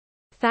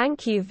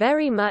Thank you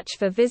very much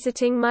for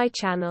visiting my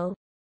channel.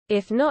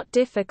 If not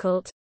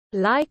difficult,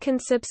 like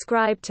and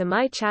subscribe to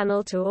my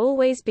channel to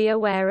always be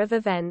aware of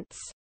events.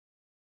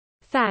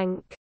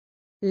 Thank.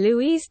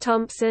 Louise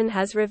Thompson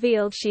has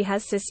revealed she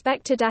has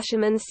suspected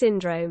Ashermans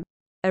syndrome,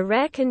 a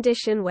rare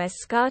condition where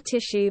scar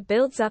tissue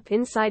builds up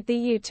inside the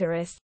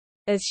uterus,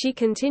 as she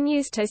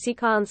continues to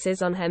seek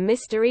answers on her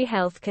mystery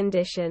health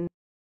condition.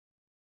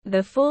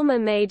 The former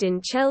maid in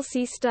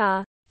Chelsea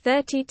star,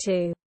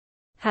 32,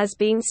 has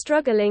been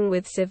struggling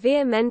with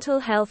severe mental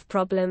health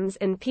problems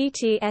and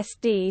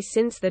PTSD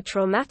since the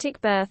traumatic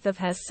birth of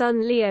her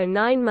son Leo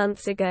 9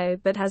 months ago,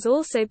 but has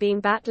also been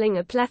battling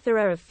a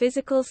plethora of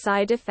physical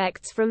side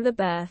effects from the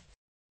birth.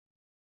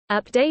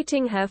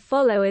 Updating her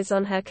followers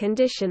on her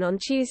condition on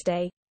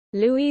Tuesday,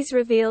 Louise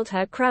revealed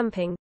her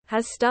cramping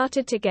has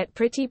started to get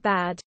pretty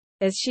bad,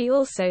 as she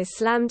also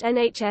slammed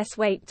NHS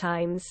wait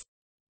times.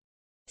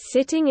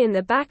 Sitting in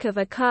the back of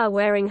a car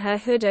wearing her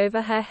hood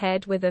over her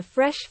head with a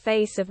fresh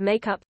face of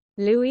makeup,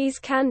 Louise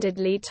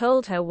candidly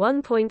told her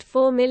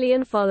 1.4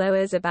 million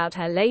followers about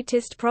her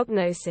latest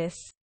prognosis.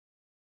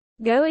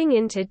 Going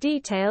into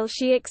detail,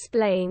 she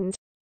explained,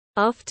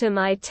 "Off to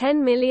my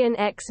 10 million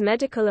X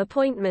medical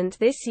appointment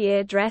this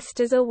year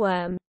dressed as a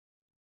worm.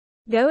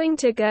 Going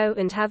to go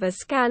and have a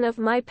scan of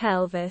my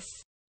pelvis.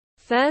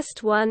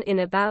 First one in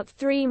about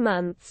 3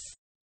 months.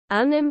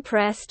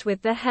 Unimpressed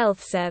with the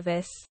health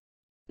service."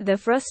 The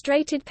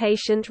frustrated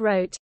patient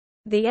wrote,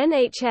 "The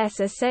NHS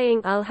are saying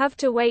I'll have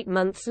to wait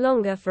months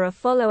longer for a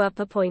follow-up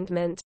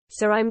appointment,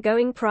 so I'm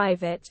going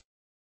private.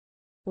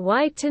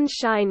 White and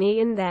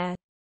shiny in there.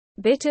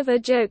 Bit of a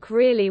joke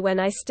really when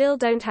I still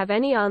don't have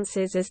any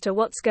answers as to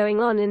what's going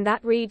on in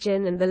that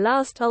region, and the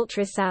last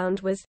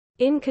ultrasound was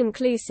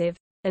inconclusive,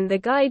 and the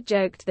guide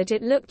joked that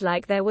it looked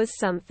like there was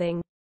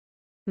something.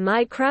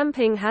 My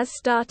cramping has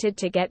started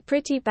to get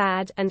pretty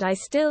bad, and I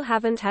still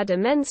haven't had a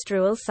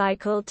menstrual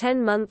cycle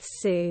 10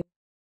 months soon."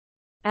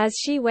 As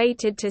she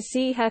waited to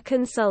see her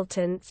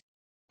consultant,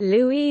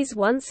 Louise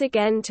once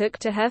again took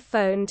to her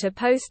phone to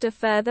post a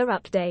further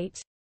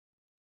update.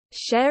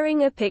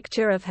 Sharing a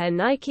picture of her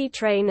Nike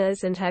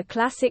trainers and her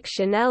classic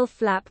Chanel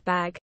flap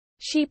bag,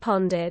 she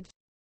pondered,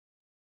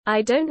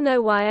 "I don't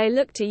know why I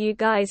look to you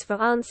guys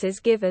for answers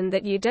given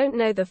that you don't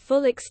know the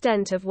full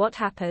extent of what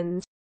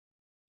happened.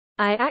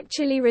 I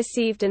actually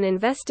received an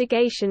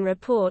investigation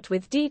report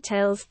with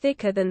details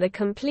thicker than the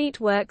complete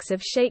works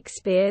of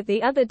Shakespeare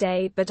the other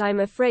day, but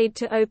I'm afraid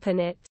to open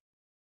it.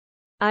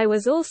 I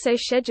was also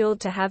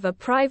scheduled to have a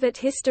private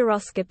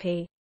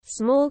hysteroscopy,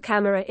 small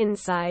camera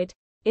inside,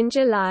 in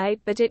July,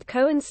 but it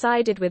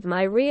coincided with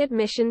my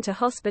readmission to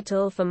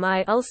hospital for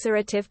my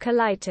ulcerative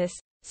colitis,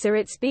 so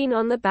it's been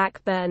on the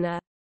back burner.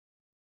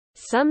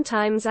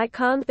 Sometimes I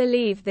can't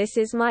believe this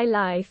is my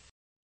life."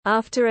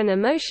 After an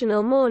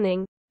emotional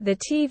morning, the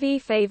TV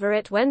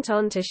favorite went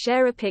on to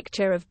share a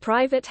picture of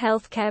private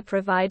healthcare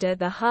provider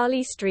the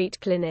Harley Street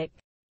Clinic.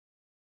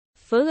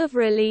 Full of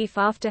relief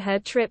after her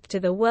trip to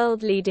the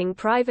world-leading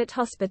private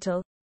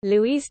hospital,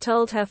 Louise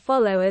told her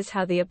followers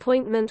how the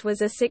appointment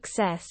was a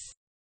success.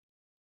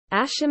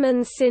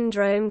 Ashermans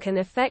syndrome can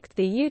affect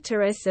the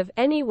uterus of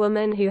any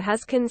woman who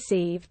has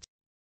conceived.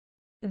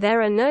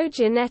 There are no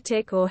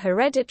genetic or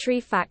hereditary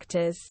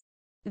factors.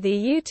 The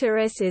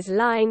uterus is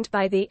lined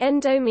by the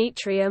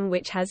endometrium,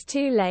 which has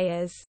 2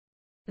 layers.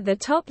 The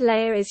top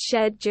layer is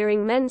shed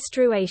during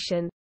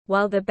menstruation,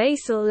 while the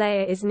basal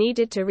layer is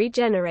needed to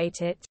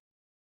regenerate it.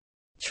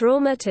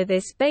 Trauma to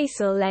this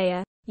basal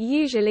layer,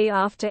 usually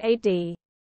after a d.